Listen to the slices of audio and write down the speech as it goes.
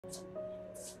You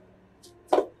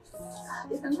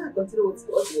cannot continue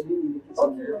what you're doing in the kitchen.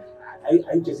 Okay.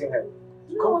 Are you chasing her?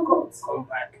 No, Come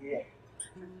back here.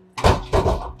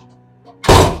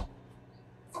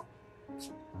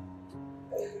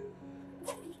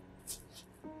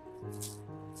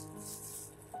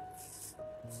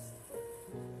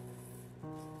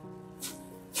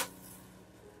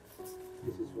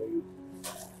 This is for you.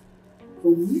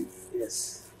 For me?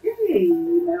 Yes. Hey,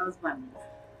 my husband.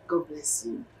 God bless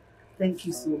you. Thank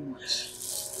you so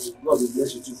much. God will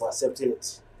bless you too for accepting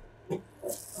it.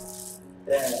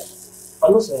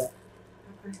 Also,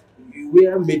 you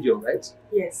wear medium, right?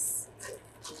 Yes.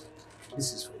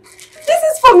 This is for you. This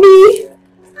is for me?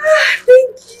 Ah,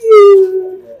 thank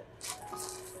you.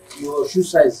 Your shoe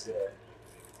size,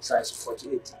 size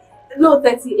 48. No,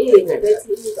 38. 38.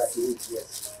 38,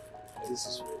 yes. This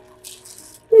is for you.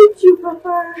 Thank you,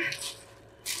 Papa.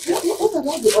 What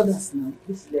about the others now?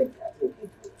 This leg.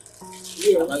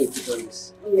 Yes. How you put on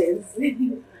this? Yes.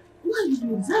 What are you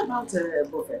doing? Is that about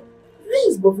Buffett? Where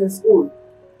is Buffett's own?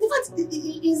 In fact,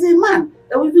 he's a man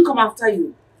that will even come after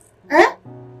you. Eh?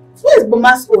 Where is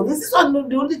Boma's own? Is this one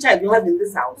the only child you have in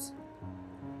this house?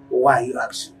 Why are you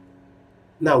asking?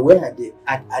 Now, where are they?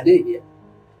 Are they here?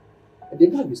 They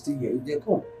can't be still here. If they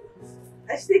come.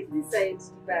 I should take this side.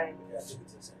 Bye. Yeah, take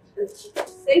it inside.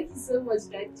 Thank you so much,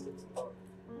 Daddy.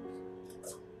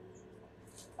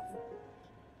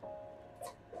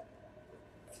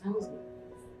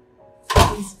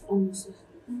 He's almost the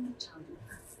only child you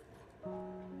have.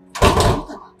 What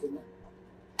about the man?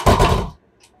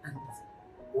 And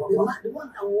the one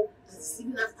that was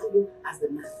receiving after you as the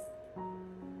man.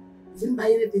 You didn't buy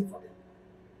anything for them.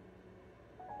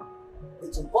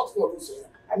 It's a pot for you,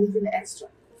 and even extra.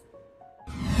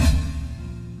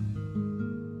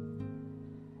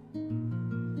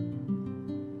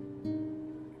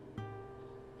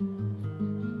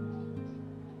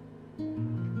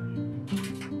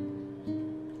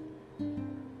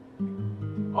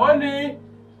 Honey!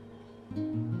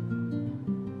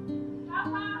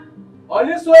 Papa!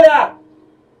 Honey, soda!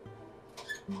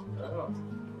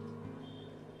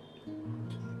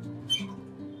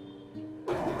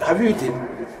 Have you eaten?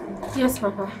 Yes,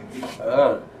 Papa.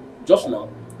 Just now?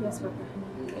 Yes, Papa.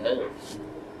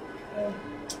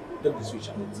 Take the switch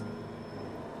and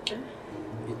eat.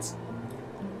 Eat.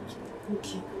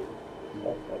 Okay.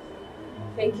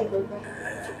 Thank you, Papa.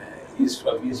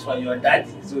 It's for your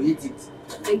daddy, so eat it.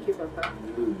 Thank you, Papa.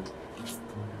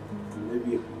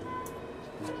 Maybe.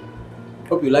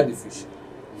 Hope you like the fish.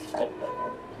 I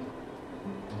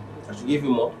should give you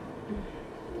more.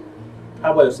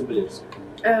 How about your siblings?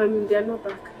 They are not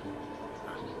back.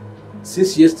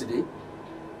 Since yesterday?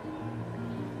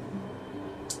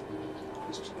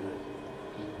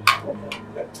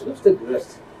 Let's take the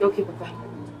rest. Okay, Papa.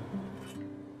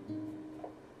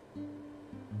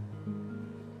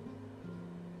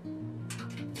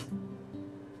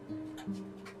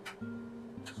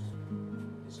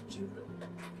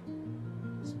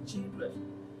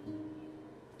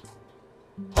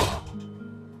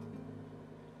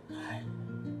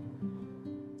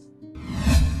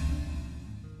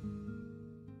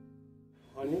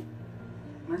 Honey,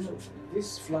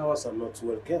 these flowers are not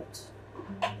well kept.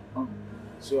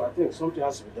 So I think something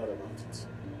has to be done about it.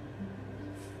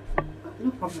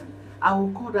 No problem. I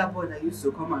will call that boy that used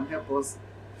to come and help us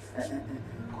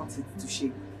cut it to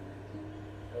shape.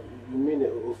 You mean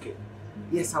okay?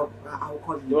 Yes, I'll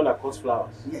call you. The one that cuts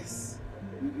flowers? Yes.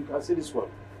 You can see this one.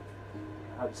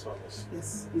 I have this one.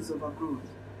 Yes, it's overgrown.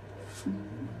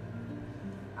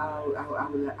 I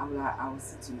will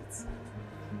see to it.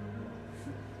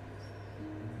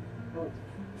 Oh.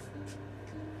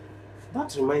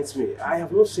 That reminds me, I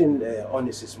have not seen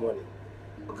Honest this morning.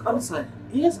 Honestly?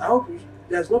 Yes, I hope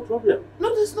there's no problem.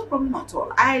 No, there's no problem at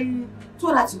all. I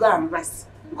told her to go and rest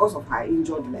because of her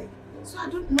injured leg. So I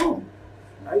don't know.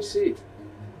 I see.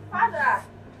 Father!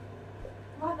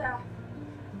 Father!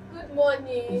 Good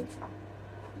morning.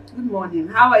 Good morning.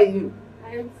 How are you?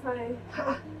 I am fine.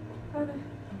 Father.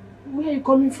 Where are you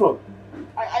coming from?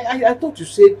 I thought you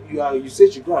said you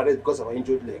said she go and rest because of her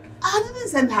injured leg. I didn't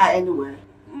send her anywhere.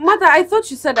 Mother, I thought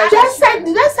you said that.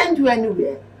 Did I send you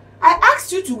anywhere? I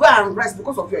asked you to go and rest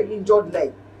because of your injured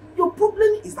leg. Your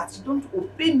problem is that you don't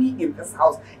obey me in this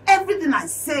house. Everything I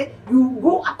say, you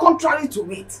go contrary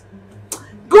to it.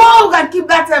 Go and keep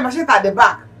that machine at the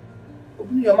back.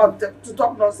 Open your mouth to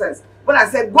talk nonsense. When I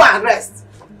said go and rest,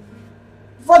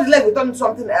 before the leg will turn into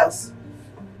something else.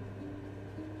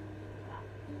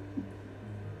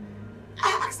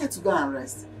 I asked her to go and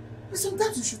rest. But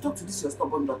sometimes you should talk to this your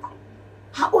stubborn daughter.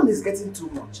 Her own is getting too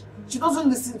much. She doesn't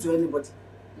listen to anybody.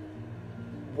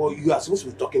 Well, you are supposed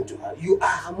to be talking to her. You are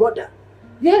her mother.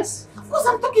 Yes. Of course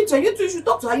I'm talking to her. You two should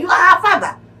talk to her. You are her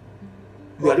father.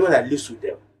 You are the one that lives with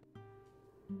them.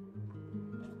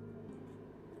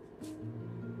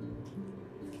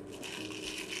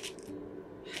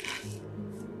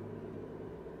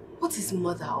 What is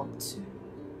mother up to?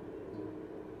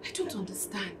 I don't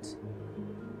understand.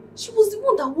 She was the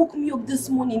one that woke me up this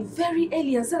morning very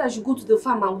early and said I should go to the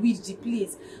farm and weed the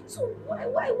place. So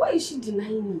why is she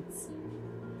denying it?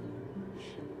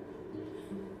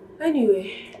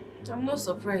 Anyway, I'm not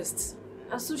surprised.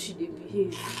 As so she did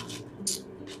behave.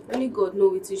 Only God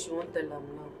knows what she won't tell them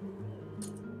now.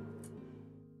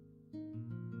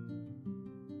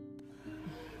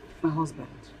 My husband,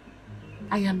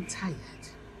 I am tired.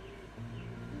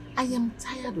 I am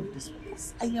tired of this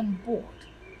place. I am bored.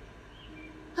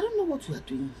 I don't know what we are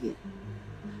doing here.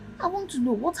 I want to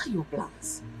know, what are your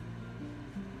plans?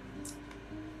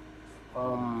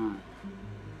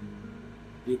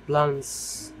 The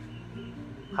plans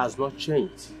has not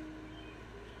changed.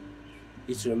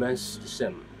 It remains the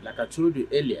same. Like I told you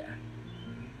earlier,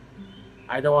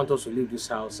 I don't want us to leave this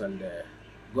house and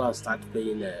go and start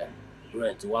paying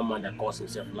rent to one man that calls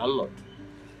himself landlord.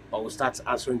 Or we'll start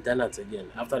answering tenants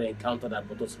again after the encounter that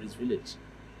brought us to this village.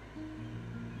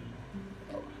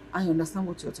 I understand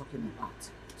what you're talking about.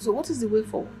 So what is the way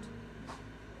forward?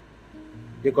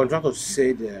 The contractor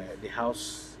said the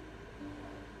house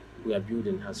we are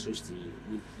building has reached the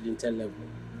lintel level.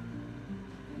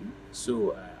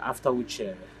 So after which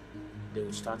they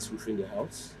will start roofing the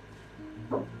house.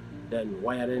 Then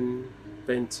wiring,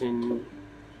 painting,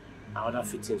 and other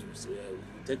fittings will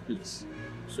take place.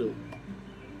 So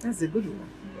that's a good one.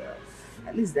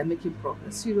 At least they're making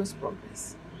progress, serious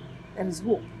progress. There is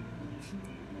hope.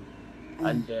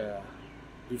 And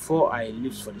before I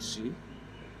leave for the city,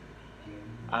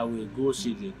 I will go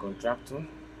see the contractor.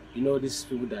 You know, these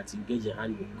people that engage in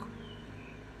handwork,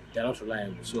 they're not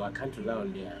reliable, so I can't rely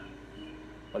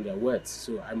on their words.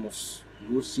 So I must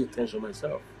go see things for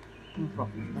myself. No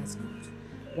problem, that's good.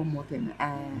 One more thing,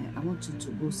 I want you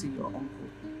to go see your uncle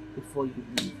before you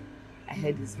leave. I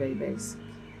heard he's very, very sick.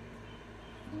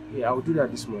 Yeah, I will do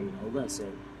that this morning. I will go and see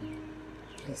him.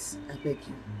 Please, I beg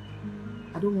you.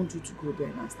 I don't want you to go there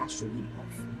and start showing him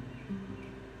off.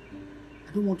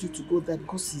 I don't want you to go there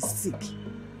because he's sick.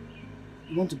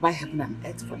 You want to buy heaven and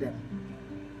earth for them.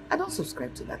 I don't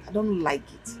subscribe to that. I don't like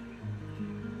it.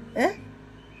 Eh?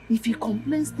 If he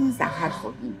complains things are hard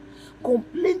for him,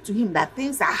 complain to him that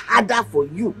things are harder for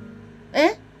you.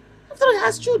 Eh? After all, he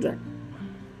has children.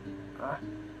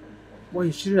 Well,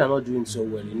 his children are not doing so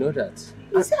well, you know that.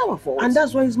 Is it our fault? And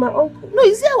that's why he's my uncle. No,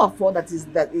 is it our fault that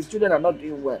his children are not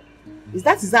doing well?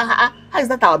 How is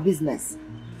that our business?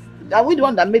 Are we the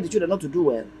one that made the children not to do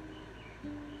well?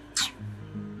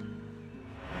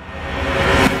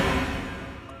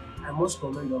 I must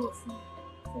commend all of you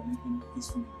for making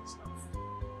peaceful in this house.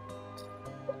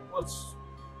 But,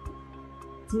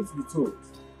 truth be told,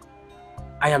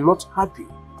 I am not happy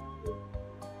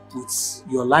with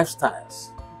your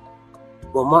lifestyles,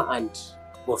 Boma and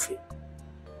Buffy.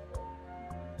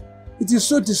 It is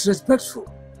so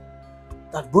disrespectful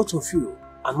that both of you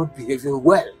are not behaving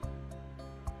well.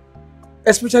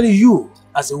 Especially you,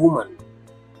 as a woman,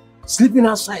 sleeping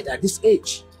outside at this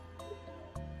age.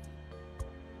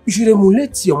 You should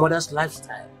emulate your mother's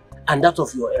lifestyle and that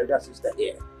of your elder sister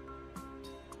here.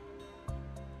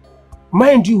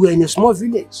 Mind you, we're in a small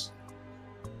village.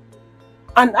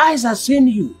 And eyes are seeing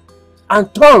you,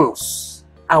 and tongues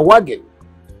are wagging.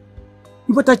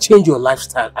 You better change your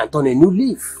lifestyle and turn a new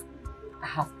leaf. I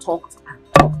have talked and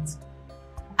talked.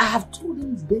 I have told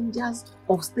them the dangers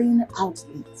of staying out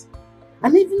late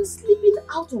and even sleeping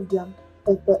out of their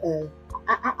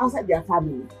outside their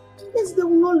family. Yes, they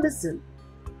will not listen.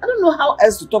 I don't know how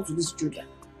else to talk to these children.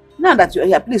 Now that you're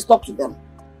here, please talk to them.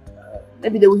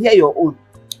 Maybe they will hear your own.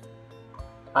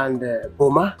 And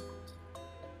Boma,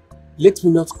 let me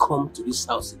not come to this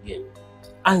house again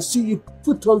and see you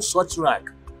put on such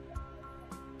rag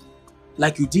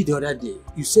like you did the other day.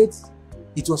 You said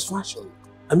it was fashion.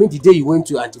 I mean, the day you went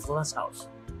to Auntie Flora's house.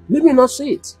 Let me not say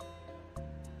it.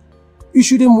 You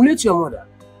should emulate your mother.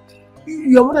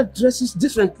 Your mother dresses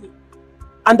differently.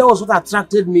 And that was what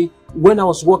attracted me when I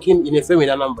was working in a firm in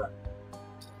Anambra.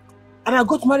 And I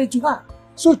got married to her.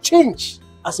 So change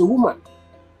as a woman.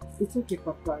 It's okay,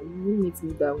 Papa. You won't meet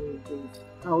me that way again.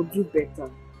 I'll do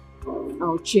better.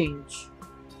 I'll change.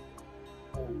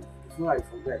 Before I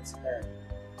forget,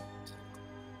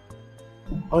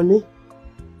 honey?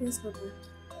 Yes, Papa.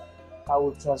 I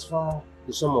will transfer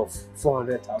the sum of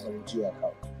 400,000 into your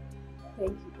account.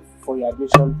 Thank you, Papa. For your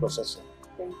admission processing.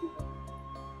 Thank you,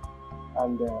 Papa.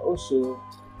 And also,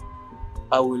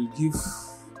 I will give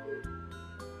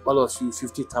all of you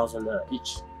 50,000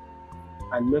 each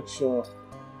and make sure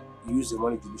you use the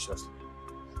money judiciously.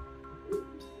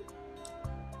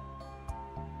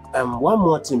 One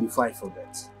more thing before I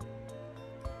forget.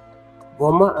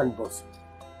 Boma and Buffy,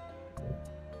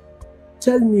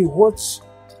 tell me what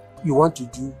you want to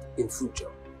do in future.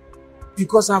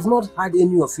 Because I've not heard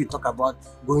any of you talk about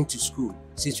going to school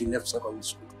since you left secondary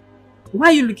school. Why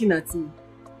are you looking at me?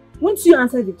 Won't you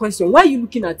answer the question? Why are you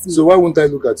looking at me? So why won't I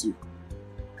look at you?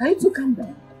 Can you two calm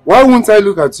down? Why won't I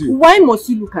look at you? Why must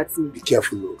you look at me? Be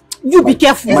careful, though. You be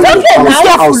careful.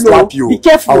 I'll slap you. Be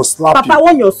careful. I'll slap you. Papa,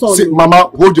 warn your son. See, Mama,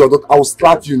 hold your daughter. I'll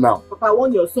slap you now. Papa,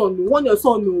 warn your son. Warn your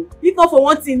son. If not for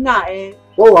one thing now,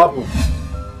 What will happen?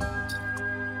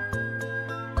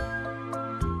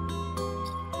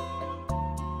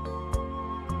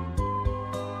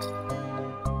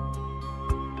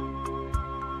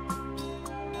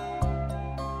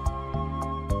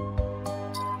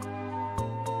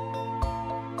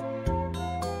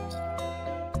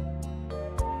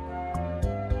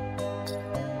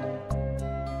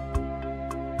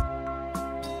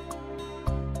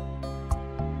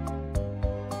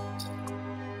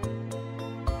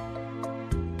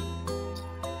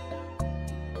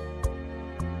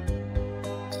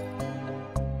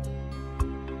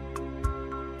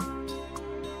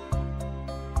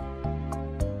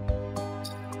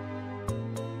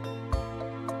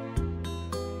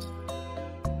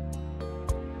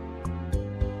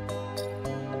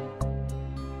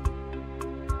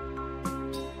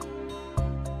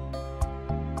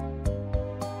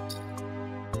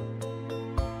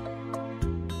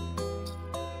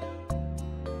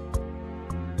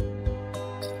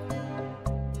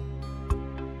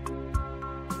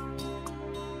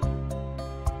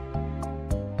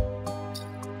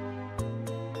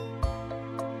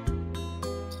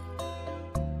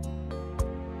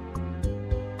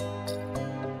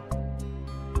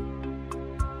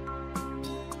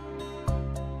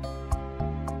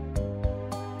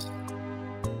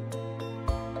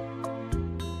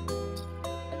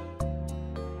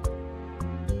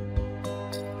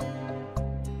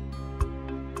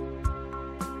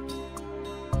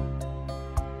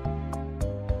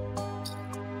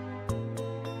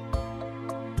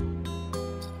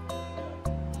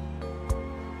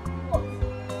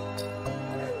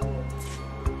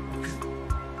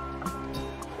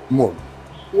 Mom.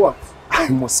 What? I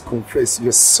must confess,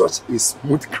 you're such a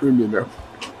smooth criminal.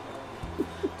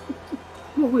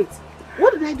 No, wait.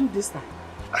 What did I do this time?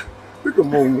 Look at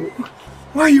Mom.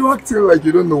 Why are you acting like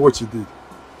you don't know what you did?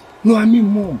 No, I mean,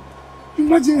 Mom.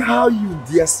 Imagine how you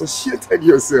deassociated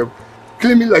yourself,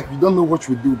 claiming like you don't know what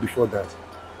you did before that.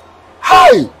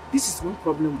 Hi! This is one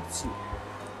problem with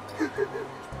you.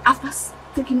 After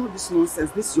taking all this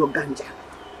nonsense, this is your ganja.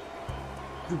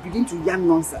 You begin to yarn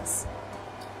nonsense.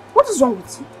 What is wrong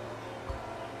with you?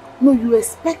 No, you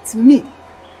expect me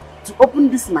to open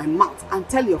this my mouth and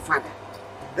tell your father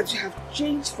that you have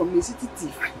changed from a city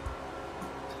thief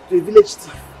to a village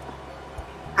thief.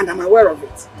 And I'm aware of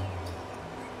it.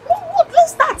 No, what?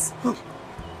 Let's start.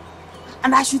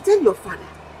 And I should tell your father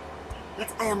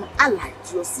that I am allied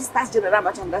to your sister's general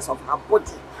merchandise of her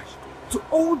body to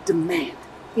all the men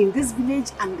in this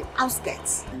village and the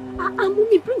outskirts.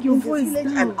 Mommy, bring your voice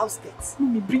village down. and outskirts.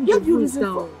 Mommy, bring your voice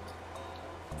down.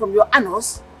 From your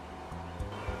annals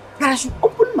that I should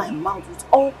open my mouth with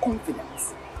all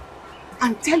confidence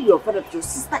and tell your father that your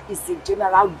sister is a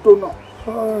general donor.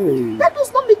 Hi. That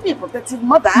does not make me a protective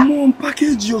mother. Mom,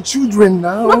 package your children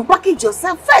now. Not package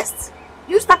yourself first.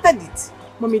 You started it.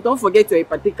 Mommy, don't forget you're a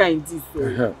partaker in this.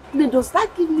 Then does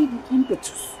that give me the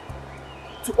impetus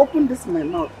to open this my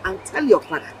mouth and tell your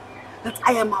father that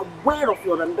I am aware of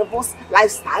your endeavors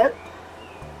lifestyle?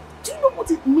 Do you know what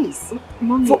it means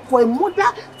for a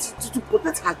mother to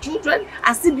protect her children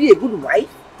and still be a good wife?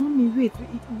 Mommy, wait.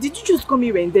 Did you just call me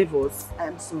your endeavors? I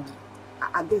am sorry.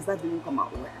 I guess that didn't come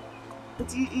out well.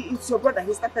 But it's your brother,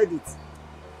 he started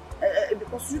it.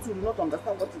 Because you two do not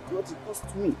understand what it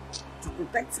cost me to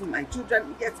protect my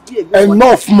children, yet be a good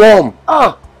Enough, Mom!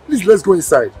 Please, let's go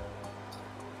inside.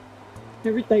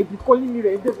 Every time you be calling me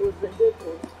your endeavors.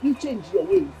 You change your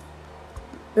ways.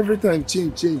 Every time,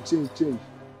 change.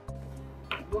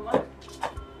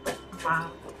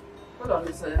 Mama, hold on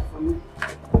this for me.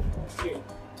 Okay.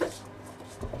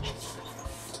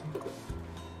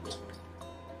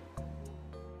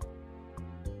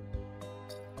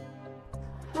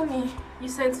 Mommy, you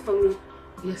sent for me.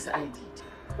 Yes, I did.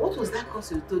 What was that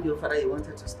course you told your father you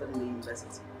wanted to study in the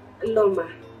university? Loma.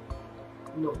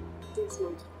 No. Yes,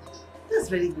 Mom. That's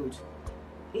very good.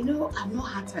 You know, I've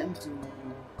not had time to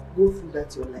go through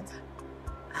that your letter.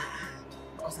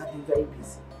 because I've been very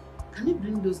busy. Can you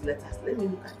bring those letters? Let me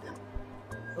look at them.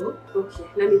 Oh, okay.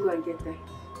 Let me go and get them.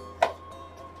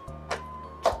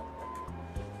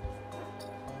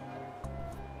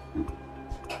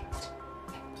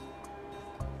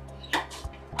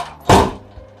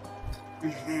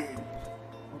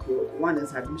 Okay, one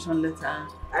is admission letter.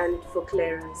 And for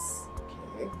clearance.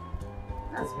 Okay,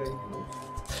 that's very good.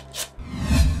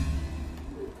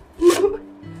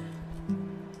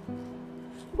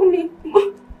 Mommy.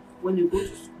 When you go to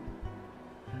school,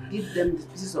 give them the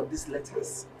pieces of these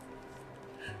letters.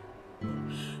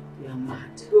 You are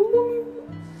mad.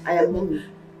 I am mommy.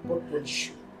 What punish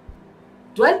you?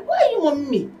 Why are you mommy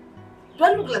me? Do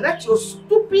I look like that your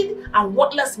stupid and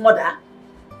worthless mother?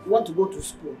 You want to go to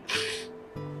school?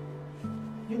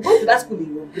 You go to that school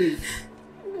in your grave.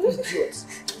 Idiot.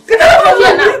 Get out of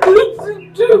here now! What am I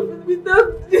going to do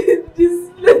without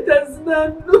these letters now?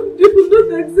 No, they will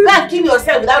not accept. Go and kill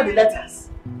yourself without the letters.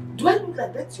 Do I look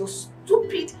like that your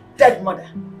stupid dead mother?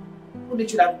 Who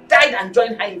should have died and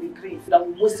joined her in the grave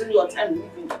than wasting your time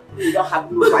living? You don't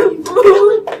have no value.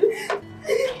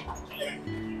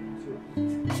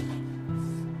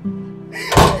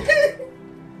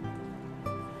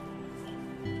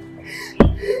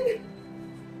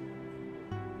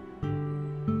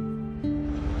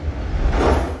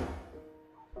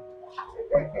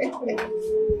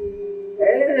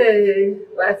 Hey,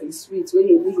 life is sweet when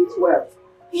you live it well.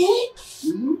 Eh?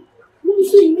 Mm-hmm. Mommy,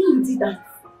 so you mean you did that?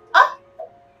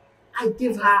 I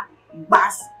gave her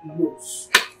bass notes.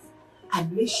 I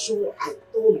made sure I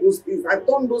tore those things. I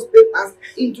turned those papers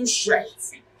into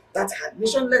shreds. That her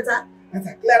admission letter, that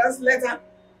her clearance letter,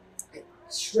 I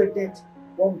shredded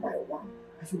one by one.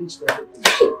 I finished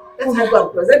everything. Then I go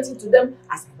and present it to them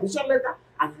as admission letter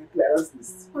and her clearance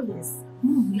list. Oh yes,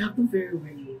 Mom, you have done very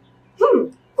well.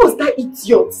 What was that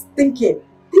idiot thinking?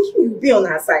 Thinking you'd be on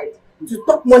her side to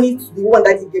talk money to the one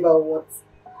that he gave her what?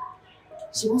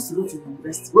 She wants to go to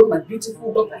university when my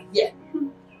beautiful daughter here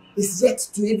is yet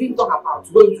to even talk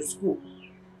about going to school.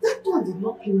 That one did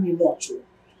not pain me much.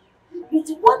 But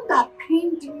the one that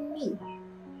pained me,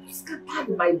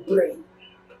 scattered my brain,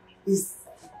 is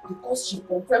because she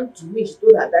confirmed to me, she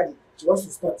told her daddy she wants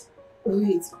to study.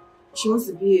 Wait, she wants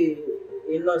to be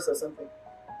a nurse or something.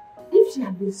 If she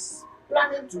had been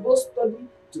planning to go study,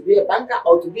 to be a banker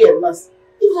or to be a nurse,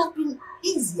 it would have been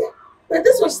easier. But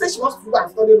this one, she said she wants to go and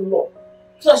study law.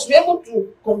 So she'll be able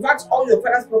to convert all your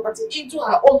parents' property into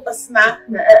her own personal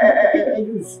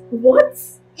use. What?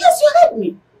 Yes, you heard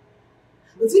me.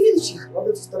 But even if she had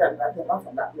wanted to study and grab her man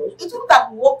from that law, it wouldn't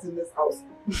have worked in this house.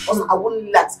 Also, I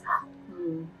wouldn't let her.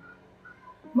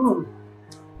 Mom,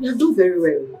 you have done very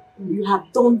well. You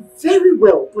have done very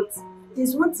well, but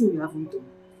there's one thing you haven't done.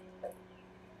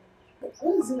 But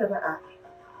what is it that I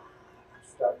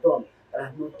should have done that I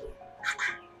have not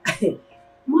done?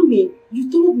 Mommy,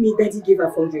 you told me Daddy gave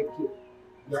her 400k.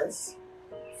 Yes.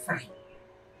 Fine.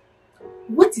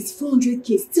 What is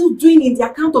 400k still doing in the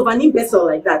account of an imbecile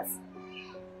like that?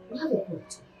 You have a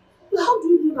point. But how do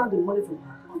you bring out the money from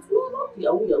her account? You are not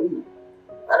Yahoo.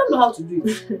 I don't know how to do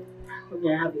it.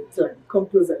 Okay, I have a turn. Come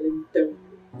closer, let me tell you.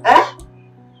 Eh?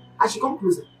 I should come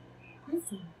closer.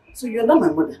 So you're not my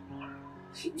mother.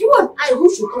 You and I who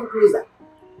should come closer.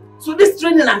 So this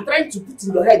training I'm trying to put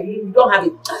in your head, you don't have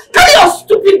it. Carry your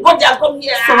stupid body and come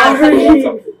here.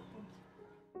 Sorry.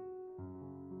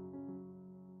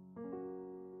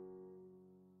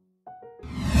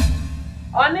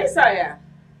 Onisaya.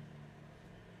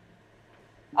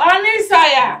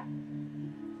 Onisaya.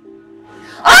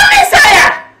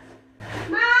 Onisaya!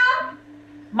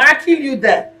 Ma kill you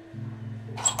there.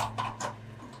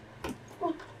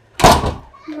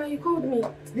 Ma, you called me.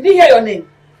 Did you hear your name?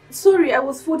 Sorry, I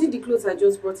was folding the clothes I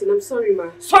just brought in. I'm sorry,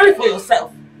 ma. Sorry for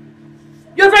yourself.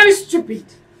 You're very stupid.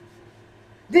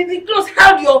 Did the clothes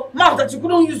held your mouth that you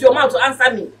couldn't use your mouth to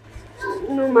answer me?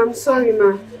 No, ma, I'm sorry,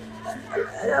 ma.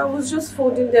 I was just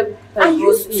folding them. Are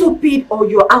you stupid or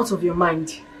you're out of your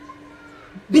mind?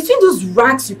 Between those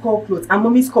rags you call clothes and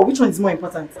mommy's call, which one is more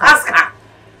important? Ask her.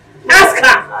 Ask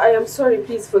her. I am sorry,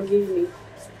 please forgive me.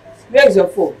 Where's your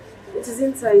phone? It is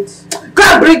inside. Go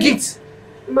and bring it.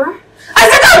 Ma? I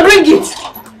said go and bring it.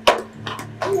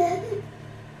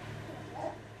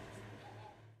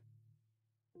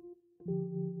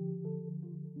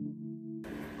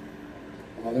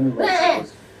 Hey,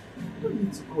 you don't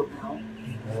need to go now.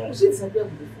 She disappeared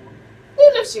with the phone.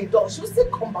 Even if she does, she'll still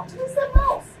come back to the same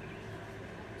house.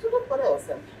 So don't bother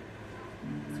yourself.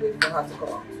 Just wait for her to come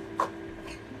out.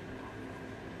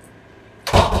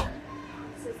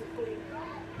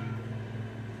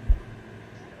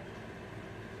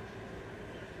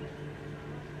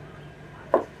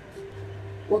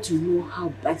 what you know how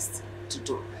best to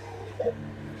do.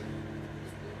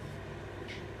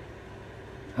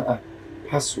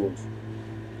 Password.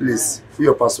 Please, put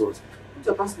your password. What's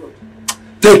your password?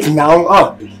 Take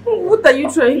now. What are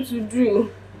you trying to do?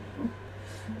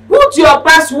 Put your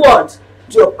password.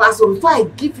 Put your password before I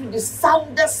give you the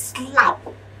soundest slap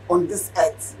on this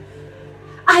earth.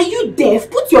 Are you deaf?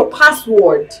 Put your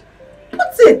password.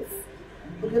 Put it.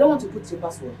 If you don't want to put your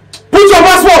password, Put your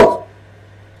password!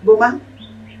 Boma,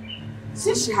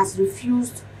 since she has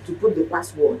refused to put the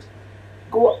password,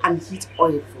 go and heat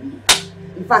oil for me.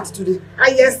 In fact, to the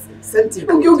highest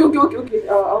centigrade. Okay.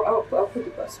 I'll put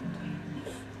the password.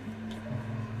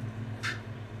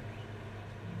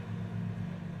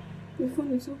 The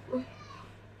phone is over.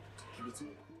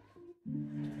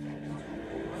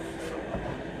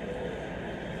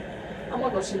 How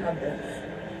much does she have there?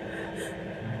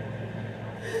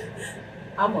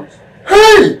 How much?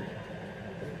 Hey!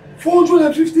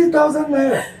 450,000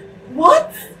 naira.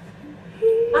 What?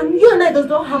 And you and I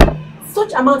don't have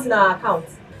such amount in our account.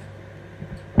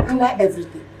 Clear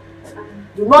everything.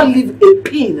 Do not leave a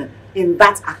pin in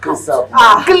that account.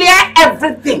 Yes, Clear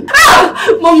everything.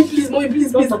 Mommy, please.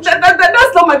 That's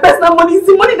not my personal money. It's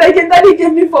the money that Daddy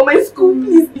gave me for my school.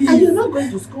 Please. And you're not going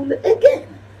to school again.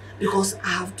 Because I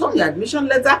have done your admission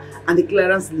letter and the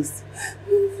clearance list.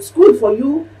 School for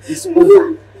you is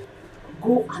over.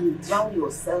 Go and drown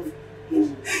yourself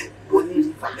in Bonny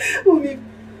River. Mommy.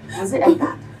 Has it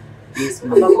entered? Yes,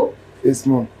 Mama, mom. go. Yes,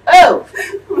 mom. Oh,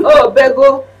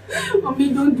 Bego. Mommy,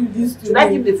 don't do this to me. Should I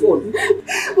keep the phone?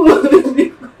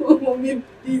 Mommy,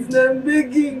 please, I'm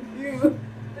begging you.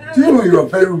 Do you know you are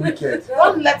very wicked?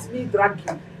 Don't let me drag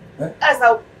you. Eh? That's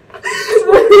how.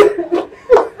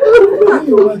 Can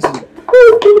you imagine?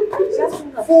 Just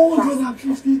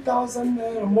 450,000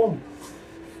 naira, mom.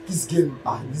 This girl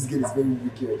is very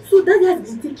wicked. So Daddy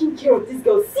has been taking care of this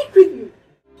girl secretly.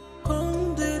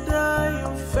 Whom did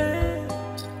I offend?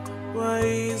 Why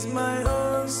is my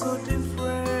heart so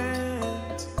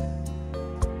different?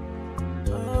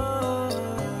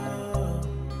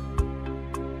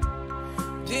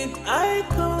 Did I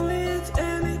commit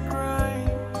any crime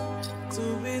to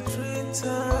be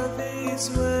treated this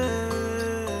way?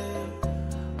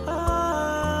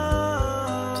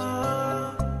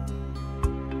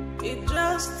 It's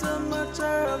just a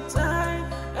matter of time.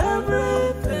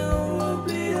 Everything will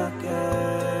be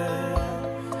okay.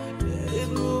 It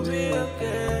will be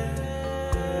okay.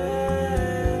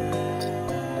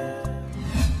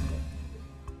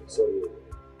 Sorry,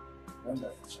 when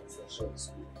that transaction is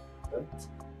good.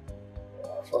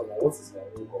 What is my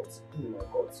own God? Give me my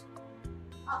God.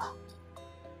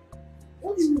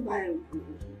 What do you mean by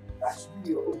that should be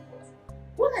your own cost?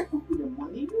 When I cook with the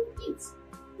money, you eat.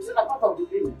 Is it not part of the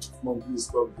payment? Mom, please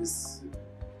stop this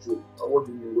joke. What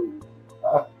do you mean?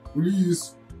 Will you use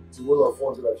the whole of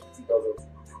 450,000?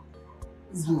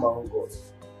 This is my own God.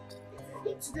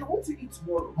 Eat today, what to eat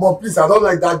tomorrow? Mom, please, I don't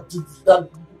like that.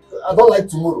 I don't like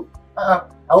tomorrow. I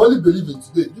only believe in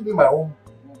today. Give me my own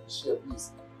share,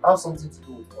 please. I have something to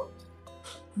do with money.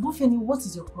 Bufeni, what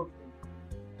is your problem?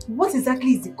 What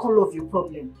exactly is the color of your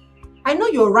problem? I know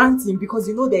you're ranting because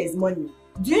you know there is money.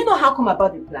 Do you know how come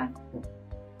about the plan?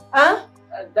 Huh?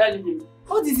 Daddy,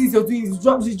 All this is you're doing is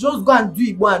you just go and do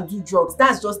Igbo and do drugs.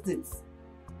 That's just it.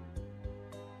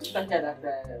 that guy that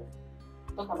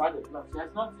talk about the plan. She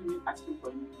has not even asking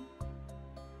for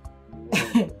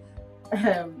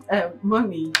anything.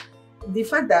 Mommy, the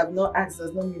fact that I've not asked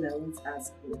does not mean I won't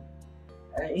ask you.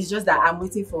 It's just that I'm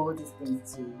waiting for all these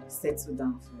things to settle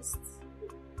down first.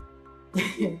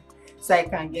 So I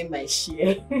can get my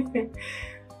share.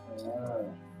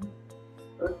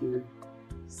 Okay.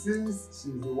 Since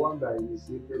she's the one that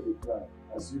initiated the plan,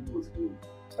 as you both know,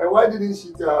 and why didn't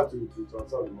she tell her to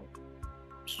transfer the money?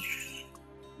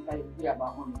 Like you hear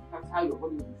about money. That's how your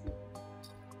body will feel.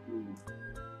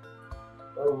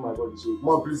 Oh my God, shit.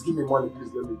 Mom, please give me money,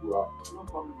 please let me go out. No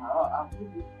problem. I'll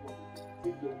give you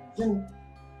 50.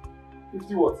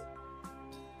 50 what?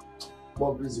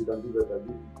 Mom, please, you can do better.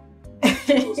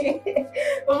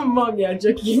 Oh, Mom, you're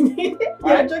joking.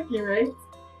 You're joking, right?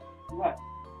 What?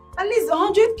 At least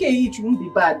 100k each won't be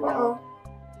bad now.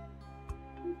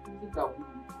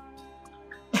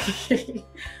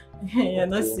 You're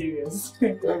not serious.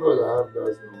 Thank God I have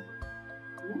that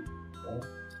number.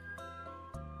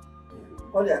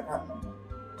 What the account number?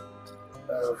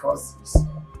 46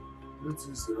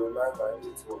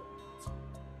 2209981.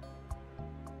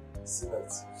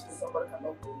 Senate. Somebody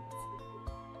cannot go.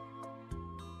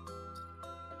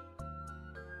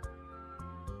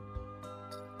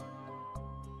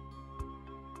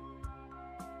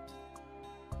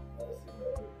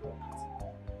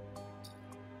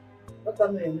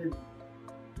 tell me your name.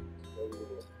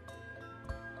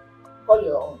 Call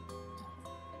your own.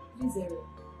 30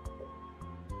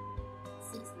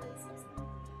 6969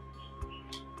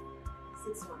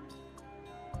 61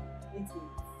 88.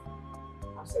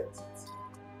 I've sent it.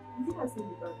 You think I sent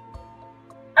it back?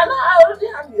 And I already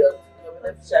have your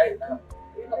beneficiary now.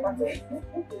 You know what I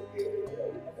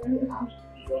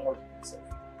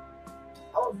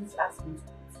was just asking you.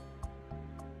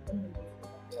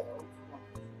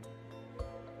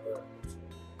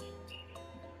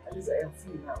 At least I am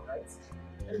free now, right?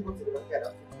 Let me go to the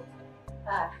backyard.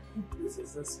 This is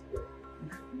so sweet.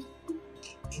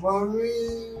 Mommy!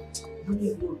 Mommy!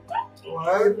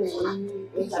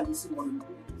 When can you see mommy?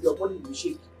 Your body will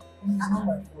shake. It's not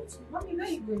my fault. Mommy, where are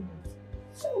you going?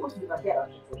 Let me go to the backyard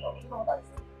and talk. You know what I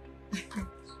said?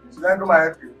 Should I come and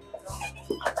help you?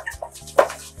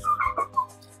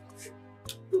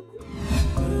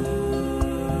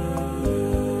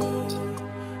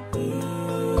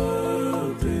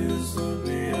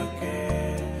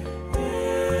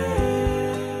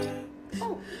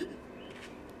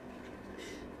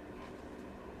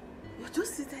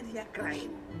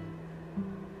 Crying.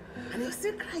 And you're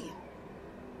still crying.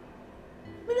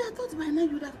 But I thought by now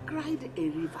you would have cried a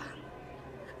river.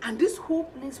 And this whole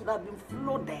place would have been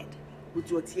flooded with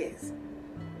your tears.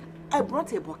 I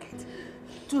brought a bucket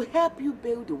to help you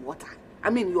bail the water. I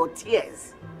mean your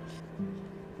tears.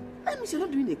 I mean you're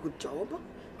not doing a good job.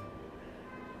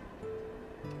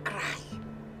 Cry.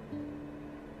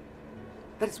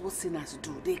 That is what sinners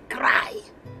do. They cry.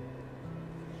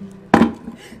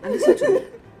 And listen to me.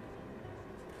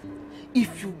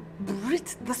 If you breathe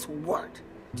this word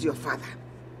to your father,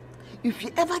 if you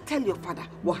ever tell your father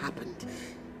what happened,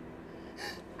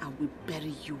 I will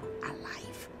bury you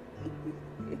alive.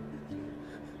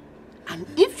 And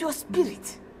if your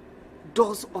spirit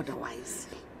does otherwise,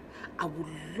 I will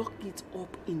lock it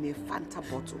up in a Fanta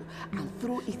bottle and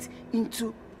throw it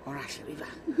into Orashi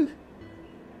River.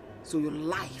 So your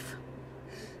life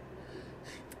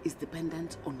is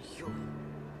dependent on you.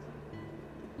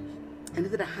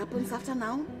 Anything that happens after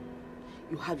now,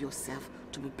 you have yourself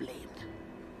to be blamed.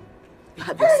 You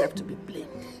have yourself to be blamed.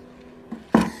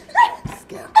 This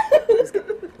girl.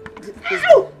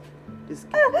 This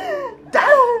girl.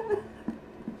 Die!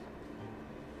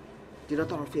 The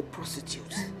daughter of a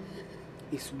prostitute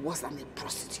is worse than a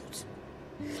prostitute.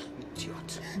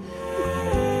 Idiot.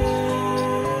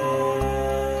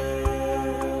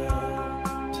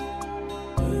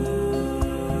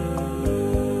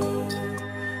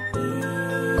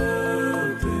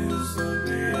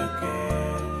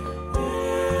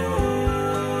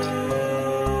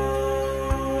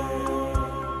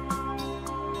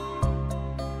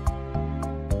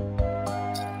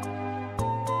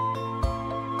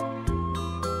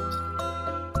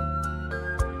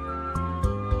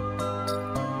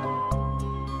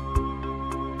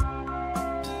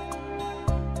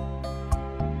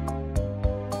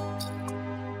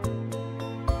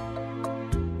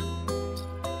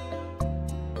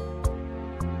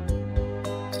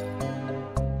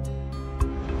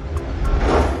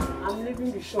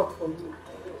 Shop for you.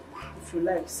 If you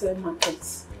like, sell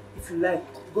markets. If you like,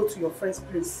 go to your friend's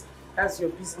place. That's your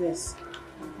business.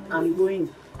 I'm going.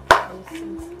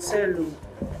 Sell.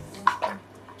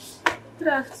 Good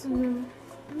afternoon.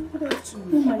 Good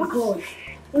afternoon. Oh my God.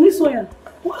 Onisoya,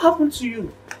 what happened to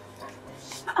you?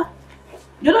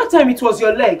 The other time it was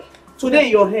your leg. Today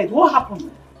your head. What happened?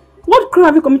 What crime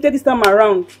have you committed this time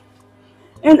around?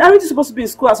 And aren't you supposed to be in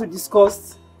school as we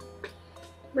discussed?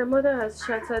 My mother has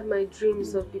shattered my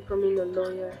dreams of becoming a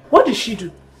lawyer. What did she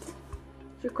do?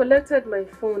 She collected my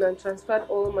phone and transferred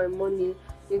all my money,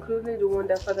 including the one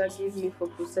that father gave me for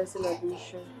processing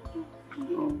admission.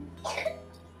 You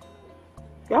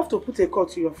have to put a call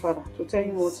to your father to tell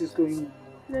him what is going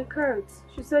on. I can't.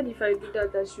 She said if I do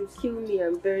that, she would kill me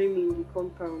and bury me in the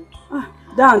compound.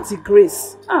 That Auntie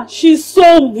Grace. She's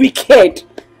so wicked.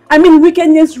 I mean,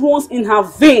 wickedness runs in her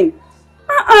vein.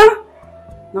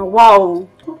 Now, wow.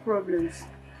 No problems.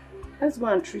 Let's go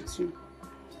and treat you.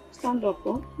 Stand up,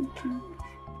 huh? Okay.